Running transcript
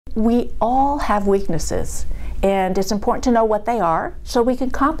we all have weaknesses, and it's important to know what they are so we can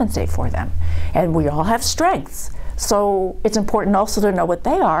compensate for them. And we all have strengths, so it's important also to know what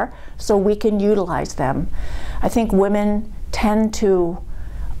they are so we can utilize them. I think women tend to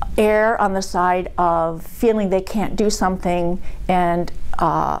err on the side of feeling they can't do something, and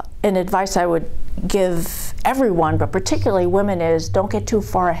an advice I would give everyone, but particularly women, is don't get too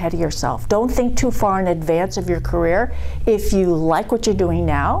far ahead of yourself. Don't think too far in advance of your career. If you like what you're doing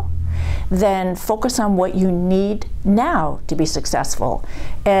now, then focus on what you need now to be successful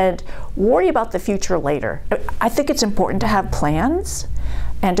and worry about the future later. I think it's important to have plans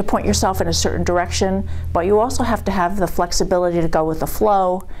and to point yourself in a certain direction, but you also have to have the flexibility to go with the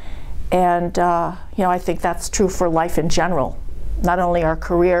flow. And you know, I think that's true for life in general, not only our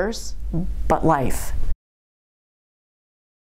careers, but life.